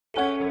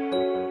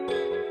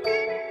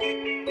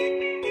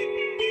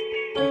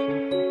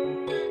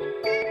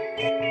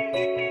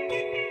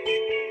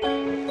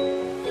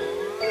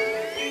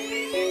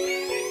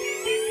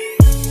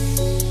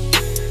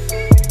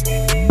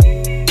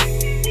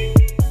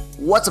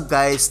What's up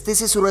guys,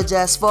 this is Suraj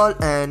Jaiswal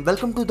and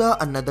welcome to the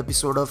another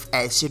episode of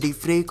HCD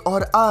Freak।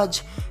 और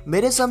आज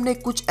मेरे सामने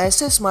कुछ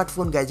ऐसे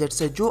स्मार्टफोन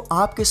गैजेट्स हैं जो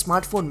आपके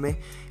स्मार्टफोन में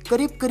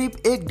करीब करीब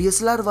एक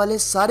DSLR वाले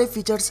सारे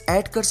फीचर्स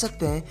ऐड कर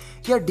सकते हैं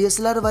या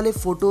DSLR वाले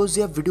फोटोज़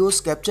या वीडियोस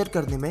कैप्चर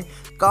करने में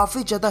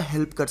काफ़ी ज़्यादा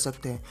हेल्प कर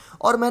सकते हैं।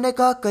 और मैंने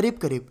कहा करीब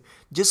करीब,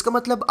 जिसका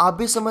मतलब आप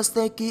भी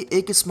समझते हैं कि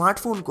एक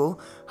स्मार्टफोन को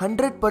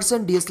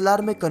 100% DSLR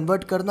में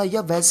कन्वर्ट करना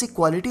या वैसी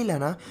क्वालिटी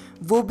लाना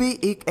वो भी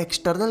एक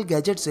एक्सटर्नल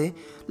गैजेट से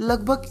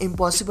लगभग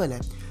इम्पॉसिबल है।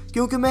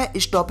 क्योंकि मैं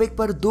इस टॉपिक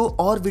पर 2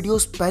 और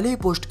वीडियोस पहले ही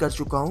पोस्ट कर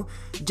चुका हूं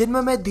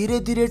जिनमें मैं धीरे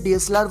धीरे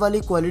DSLR वाली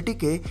क्वालिटी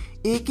के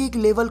एक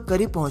लेवल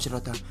करीब पहुंच रहा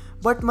था।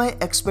 But my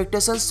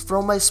expectations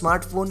from my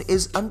smartphone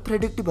is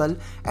unpredictable,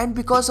 and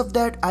because of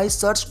that I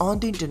searched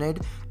on the internet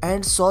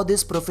and saw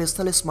this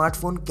professional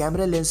smartphone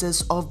camera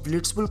lenses of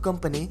Blitzpool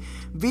company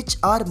which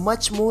are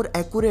much more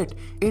accurate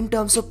in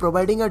terms of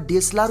providing a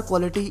DSLR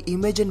quality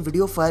image and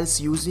video files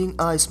using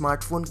a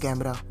smartphone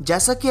camera।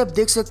 जैसा कि आप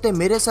देख सकते हैं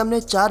मेरे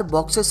सामने 4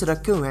 boxes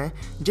रखे हुए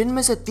हैं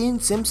जिनमें से 3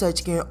 सेम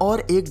साइज के हैं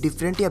और एक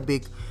डिफरेंट या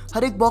बिग।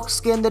 हर एक बॉक्स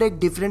के अंदर एक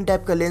डिफरेंट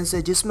टाइप का लेंस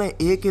है, जिसमें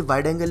एक है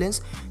वाइड एंगल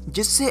लेंस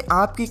जिससे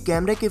आपकी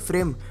कैमरे की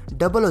फ्रेम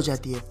डबल हो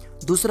जाती है,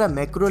 दूसरा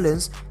मैक्रो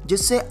लेंस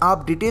जिससे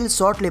आप डिटेल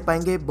शॉट ले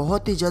पाएंगे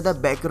बहुत ही ज़्यादा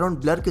बैकग्राउंड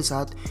ब्लर के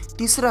साथ,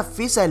 तीसरा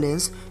फिश आई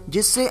लेंस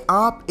जिससे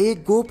आप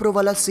एक GoPro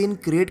वाला सीन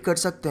क्रिएट कर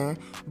सकते हैं।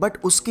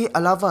 बट उसके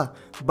अलावा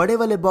बड़े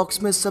वाले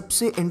बॉक्स में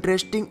सबसे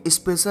interesting,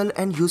 special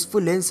and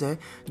useful lens है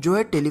जो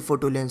है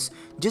टेलीफोटो लेंस,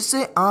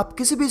 जिससे आप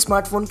किसी भी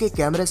स्मार्टफोन के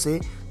कैमरे से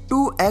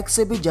 2x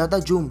से भी ज़्यादा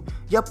जूम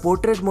या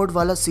पोर्ट्रेट मोड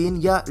वाला सीन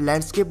या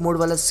लैंडस्केप मोड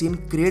वाला सीन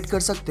क्रिएट कर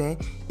सकते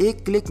हैं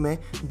एक क्लिक में,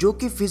 जो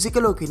कि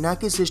फिजिकल हो कि ना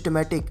कि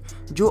सिस्टमैटिक,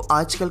 जो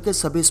आजकल के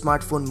सभी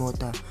स्मार्टफोन में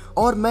होता है।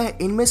 और मैं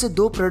इनमें से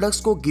 2 प्रोडक्ट्स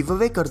को गिव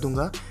अवे कर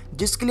दूंगा,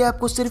 जिसके लिए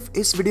आपको सिर्फ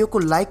इस वीडियो को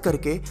लाइक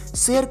करके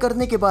शेयर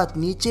करने के बाद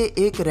नीचे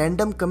एक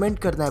रैंडम कमेंट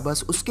करना है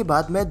बस। उसके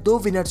बाद मैं 2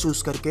 विनर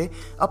चूज करके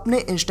अपने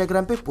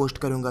इंस्टाग्राम पे पोस्ट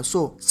करूंगा।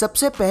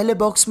 सबसे पहले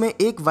बॉक्स में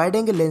एक वाइड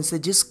एंगल लेंस है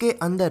जिसके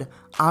अंदर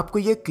आपको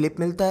ये क्लिप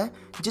मिलता है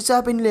जिससे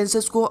आप इन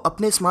लेंसेज को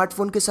अपने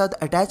स्मार्टफोन के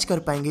साथ अटैच कर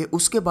पाएंगे।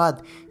 उसके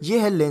बाद ये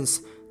है लेंस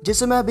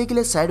जिसे मैं अभी के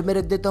लिए साइड में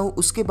रख देता हूँ।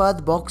 उसके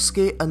बाद बॉक्स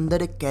के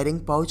अंदर एक कैरिंग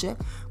पाउच है,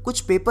 कुछ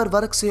पेपर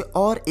वर्क से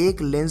और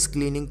एक लेंस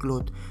क्लीनिंग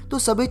क्लॉथ। तो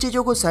सभी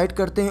चीज़ों को साइड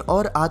करते हैं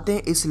और आते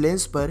हैं इस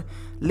लेंस पर।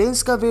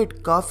 लेंस का वेट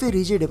काफ़ी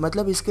रिजिड है,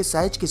 मतलब इसके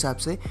साइज के हिसाब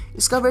से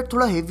इसका वेट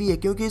थोड़ा हेवी है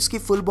क्योंकि इसकी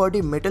फुल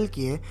बॉडी मेटल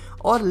की है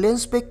और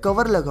लेंस पे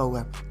कवर लगा हुआ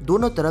है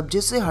दोनों तरफ,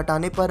 जिससे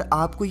हटाने पर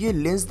आपको ये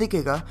लेंस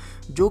दिखेगा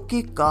जो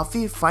कि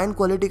काफ़ी फाइन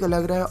क्वालिटी का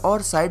लग रहा है।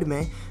 और साइड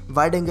में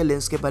वाइड एंगल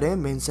लेंस के बारे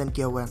में मेंशन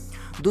किया हुआ है।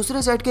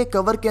 दूसरे साइड के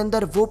कवर के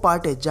अंदर वो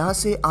पार्ट है जहां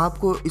से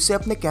आपको इसे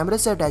अपने कैमरे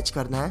से अटैच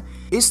करना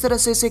है। इस तरह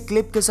से इसे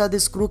क्लिप के साथ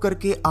स्क्रू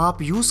करके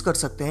आप यूज़ कर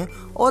सकते हैं।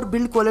 और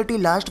बिल्ड क्वालिटी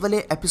लास्ट वाले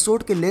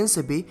एपिसोड के लेंस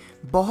से भी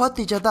बहुत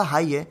ही ज़्यादा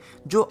हाई है,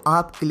 जो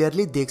आप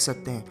क्लियरली देख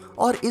सकते हैं।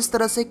 और इस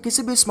तरह से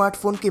किसी भी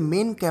स्मार्टफोन के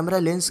मेन कैमरा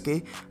लेंस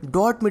के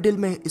डॉट मिडिल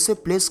में इसे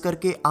प्लेस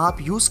करके आप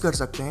यूज़ कर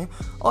सकते हैं।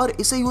 और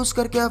इसे यूज़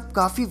करके आप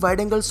काफ़ी वाइड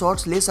एंगल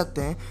शॉट्स ले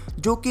सकते हैं,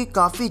 जो कि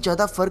काफ़ी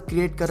ज़्यादा फ़र्क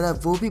क्रिएट कर रहा है,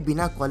 वो भी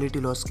बिना क्वालिटी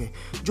लॉस के,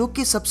 जो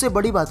कि सबसे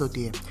बड़ी बात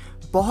होती है।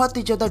 बहुत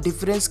ही ज़्यादा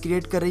डिफरेंस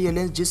क्रिएट कर रही है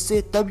लेंस,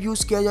 जिससे तब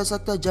यूज़ किया जा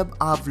सकता है जब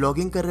आप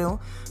व्लॉगिंग कर रहे हो,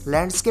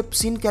 लैंडस्केप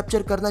सीन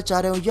कैप्चर करना चाह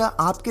रहे हो, या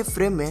आपके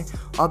फ्रेम में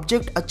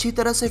ऑब्जेक्ट अच्छी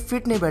तरह से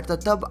फिट नहीं बैठता,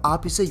 तब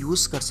आप इसे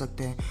यूज़ कर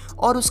सकते हैं।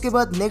 और उसके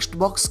बाद नेक्स्ट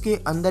बॉक्स के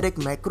अंदर एक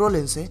मैक्रो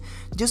लेंस है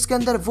जिसके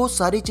अंदर वो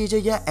सारी चीज़ें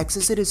या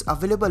एक्सेसरीज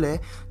अवेलेबल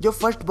है जो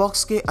फर्स्ट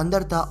बॉक्स के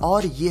अंदर था।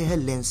 और ये है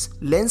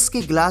लेंस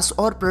की ग्लास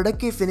और प्रोडक्ट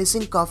की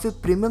फिनिशिंग काफ़ी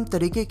प्रीमियम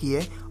तरीके की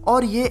है।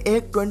 और ये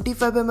एक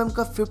 25 mm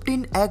का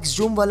 15x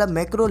जूम वाला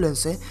मैक्रो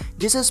लेंस है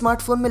जिसे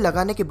स्मार्टफोन में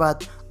लगाने के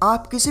बाद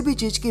आप किसी भी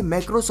चीज़ की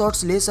मैक्रो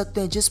शॉट्स ले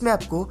सकते हैं, जिसमें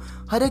आपको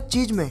हर एक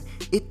चीज़ में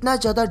इतना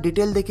ज़्यादा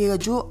डिटेल दिखेगा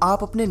जो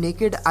आप अपने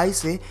नेकेड आई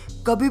से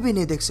कभी भी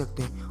नहीं देख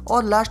सकते।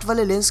 और लास्ट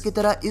वाले लेंस की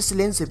तरह इस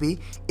लेंस से भी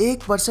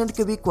 1%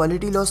 की भी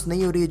क्वालिटी लॉस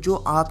नहीं हो रही है, जो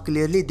आप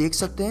क्लियरली देख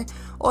सकते हैं।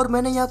 और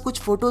मैंने यहाँ कुछ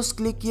फोटोज़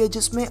क्लिक किए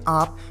जिसमें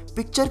आप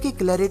पिक्चर की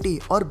क्लैरिटी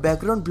और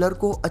बैकग्राउंड ब्लर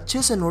को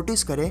अच्छे से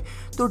नोटिस करें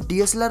तो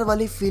DSLR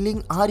वाली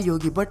फीलिंग आ रही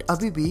होगी। बट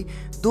अभी भी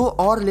 2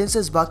 और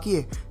लेंसेज बाकी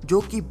है जो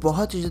कि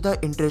बहुत ही ज़्यादा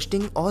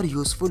इंटरेस्टिंग और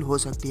यूज़फुल हो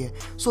सकती है।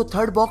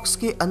 थर्ड बॉक्स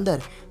के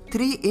अंदर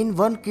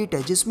 3-in-1 किट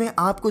है जिसमें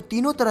आपको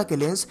तीनों तरह के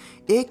लेंस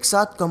एक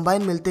साथ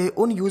कंबाइन मिलते हैं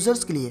उन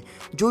यूजर्स के लिए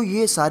जो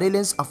ये सारे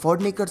लेंस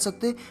अफोर्ड नहीं कर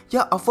सकते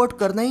या अफोर्ड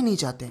करना ही नहीं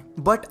चाहते।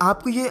 बट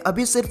आपको ये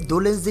अभी सिर्फ 2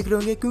 लेंस दिख रहे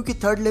होंगे क्योंकि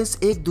थर्ड लेंस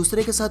एक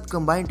दूसरे के साथ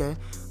कंबाइंड है।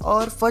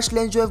 और फर्स्ट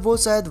लेंस जो है वो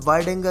शायद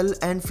वाइड एंगल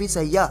एंड फिश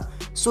है या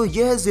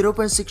ये है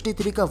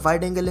 0.63 का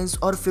वाइड एंगल लेंस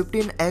और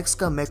 15x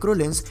का मैक्रो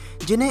लेंस,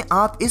 जिन्हें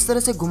आप इस तरह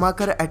से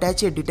घुमाकर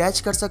अटैच या डिटैच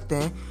कर सकते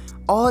हैं।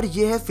 और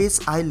ये है फेस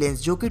आई लेंस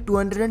जो कि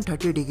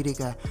 230 डिग्री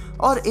का है।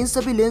 और इन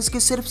सभी लेंस की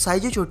सिर्फ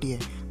साइज ही छोटी है,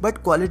 बट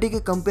क्वालिटी के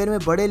कंपेयर में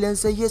बड़े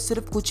लेंस है, ये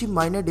सिर्फ कुछ ही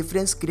माइनर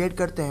डिफरेंस क्रिएट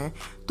करते हैं।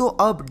 तो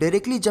अब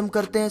डायरेक्टली जंप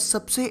करते हैं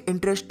सबसे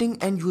इंटरेस्टिंग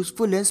एंड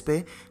यूजफुल लेंस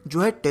पे,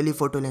 जो है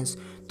टेलीफोटो लेंस।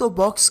 तो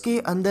बॉक्स के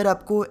अंदर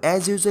आपको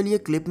एज यूजुअल ये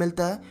क्लिप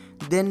मिलता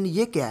है। देन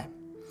ये क्या है,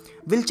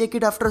 will check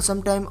it after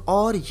some time.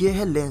 और ये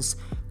है लेंस,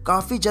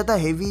 काफ़ी ज़्यादा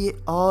हेवी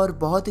और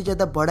बहुत ही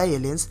ज़्यादा बड़ा ये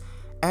लेंस।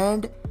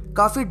 एंड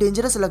काफ़ी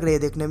डेंजरस लग रही है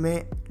देखने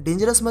में।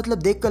 डेंजरस मतलब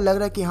देख कर लग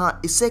रहा है कि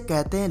हाँ, इससे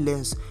कहते हैं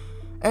lens.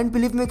 And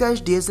believe me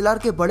guys,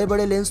 DSLR के बड़े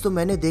बड़े लेंस तो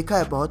मैंने देखा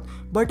है बहुत,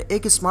 बट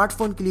एक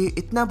स्मार्टफोन के लिए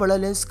इतना बड़ा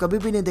लेंस कभी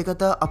भी नहीं देखा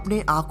था अपनी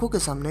आंखों के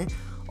सामने।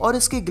 और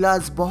इसकी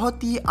ग्लास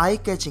बहुत ही आई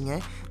कैचिंग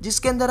है,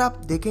 जिसके अंदर आप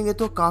देखेंगे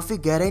तो काफ़ी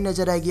गहराई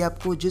नज़र आएगी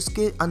आपको,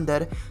 जिसके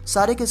अंदर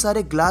सारे के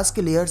सारे ग्लास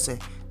के लेयर्स है,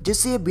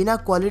 जिससे ये बिना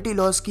क्वालिटी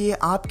लॉस किए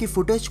आपकी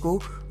फुटेज को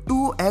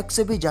 2x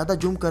से भी ज़्यादा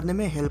जूम करने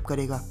में हेल्प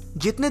करेगा।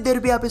 जितने देर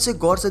भी आप इसे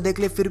गौर से देख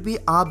ले फिर भी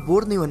आप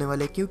बोर नहीं होने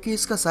वाले, क्योंकि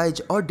इसका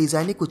साइज और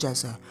डिज़ाइन ही कुछ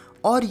ऐसा है।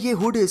 और ये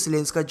हुड इस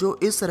लेंस का जो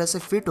इस तरह से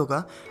फिट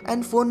होगा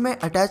एंड फ़ोन में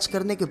अटैच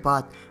करने के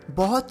बाद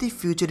बहुत ही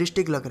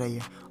फ्यूचरिस्टिक लग रही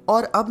है।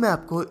 और अब मैं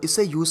आपको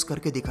इसे यूज़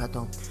करके दिखाता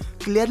हूँ।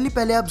 क्लियरली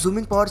पहले आप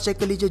जूमिंग पावर चेक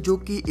कर लीजिए, जो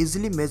कि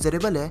इजीली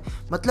मेजरेबल है,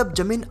 मतलब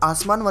ज़मीन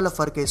आसमान वाला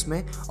फ़र्क है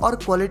इसमें। और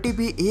क्वालिटी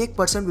भी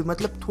 1% भी,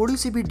 मतलब थोड़ी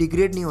सी भी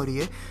डिग्रेड नहीं हो रही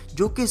है,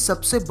 जो कि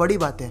सबसे बड़ी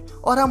बात है।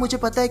 और हाँ, मुझे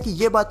पता है कि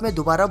ये बात मैं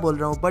दोबारा बोल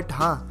रहा हूँ, बट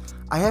हाँ,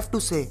 आई हैव टू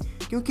से,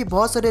 क्योंकि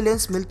बहुत सारे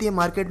लेंस मिलती है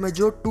मार्केट में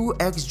जो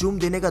 2x जूम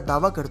देने का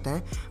दावा करते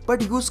हैं,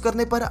 बट यूज़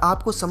करने पर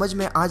आपको समझ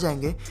में आ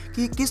जाएंगे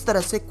कि किस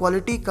तरह से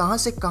क्वालिटी कहाँ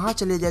से कहाँ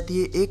चली जाती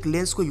है एक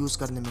लेंस को यूज़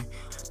करने में।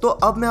 तो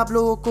अब मैं आप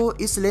लोगों को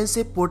इस लेंस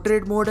से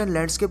portrait mode and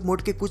landscape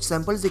mode के कुछ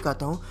सैंपल्स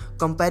दिखाता हूँ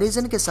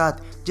कंपैरिजन के साथ,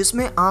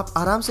 जिसमें आप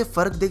आराम से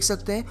फ़र्क देख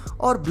सकते हैं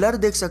और ब्लर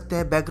देख सकते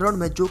हैं बैकग्राउंड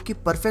में, जो कि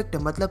परफेक्ट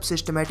है, मतलब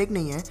सिस्टमेटिक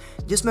नहीं है,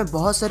 जिसमें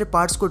बहुत सारे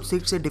पार्ट्स को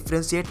ठीक से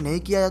डिफ्रेंशिएट नहीं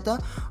किया जाता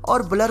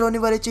और ब्लर होने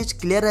वाली चीज़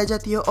क्लियर रह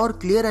जाती है और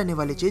क्लियर रहने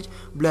वाली चीज़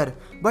ब्लर।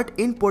 बट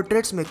इन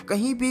पोर्ट्रेट्स में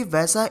कहीं भी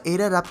वैसा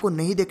एरर आपको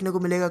नहीं देखने को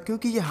मिलेगा,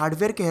 क्योंकि ये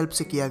हार्डवेयर के हेल्प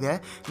से किया गया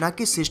है, ना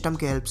कि सिस्टम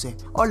के हेल्प से।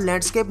 और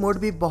लैंडस्केप मोड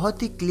भी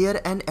बहुत ही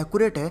क्लियर एंड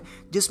एक्यूरेट है,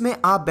 जिसमें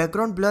आप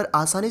बैकग्राउंड ब्लर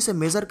आसानी से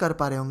मेजर कर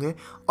पा रहे होंगे।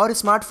 और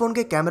स्मार्टफोन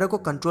के कैमरा को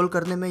कंट्रोल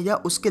करने में या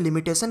उसके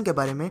लिमिटेशन के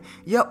बारे में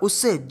या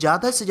उससे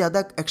ज़्यादा से ज़्यादा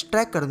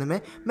एक्सट्रैक्ट करने में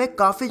मैं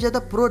काफ़ी ज़्यादा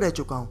प्रो रह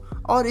चुका हूँ।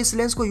 और इस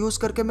लेंस को यूज़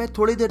करके मैं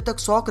थोड़ी देर तक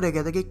शॉक रह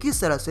गया था कि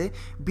किस तरह से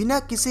बिना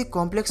किसी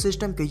कॉम्प्लेक्स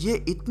सिस्टम के ये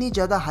इतनी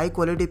ज़्यादा हाई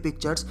क्वालिटी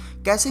पिक्चर्स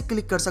कैसे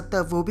क्लिक कर सकता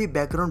है, वो भी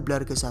बैकग्राउंड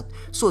ब्लर के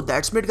साथ। So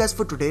that's it guys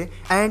for today,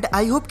 and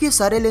I hope कि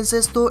सारे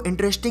लेंसेज तो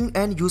इंटरेस्टिंग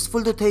एंड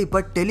यूजफुल तो थे,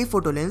 बट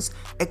टेलीफोटो लेंस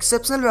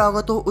एक्सेप्शनल रहा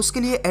होगा, तो उसके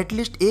लिए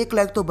एटलीस्ट 1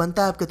 लाइक तो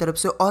बनता है आपकी तरफ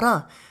से। और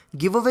हाँ,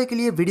 गिव अवे के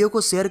लिए वीडियो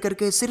को शेयर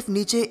करके सिर्फ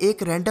नीचे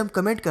एक रैंडम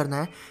कमेंट करना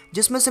है,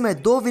 जिसमें से मैं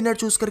 2 विनर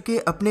चूज करके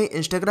अपने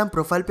इंस्टाग्राम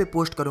प्रोफाइल पे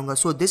पोस्ट करूंगा।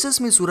 So this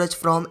is me Suraj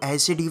from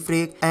HD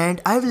freak,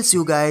 and I will see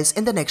you guys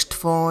in the next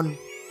phone.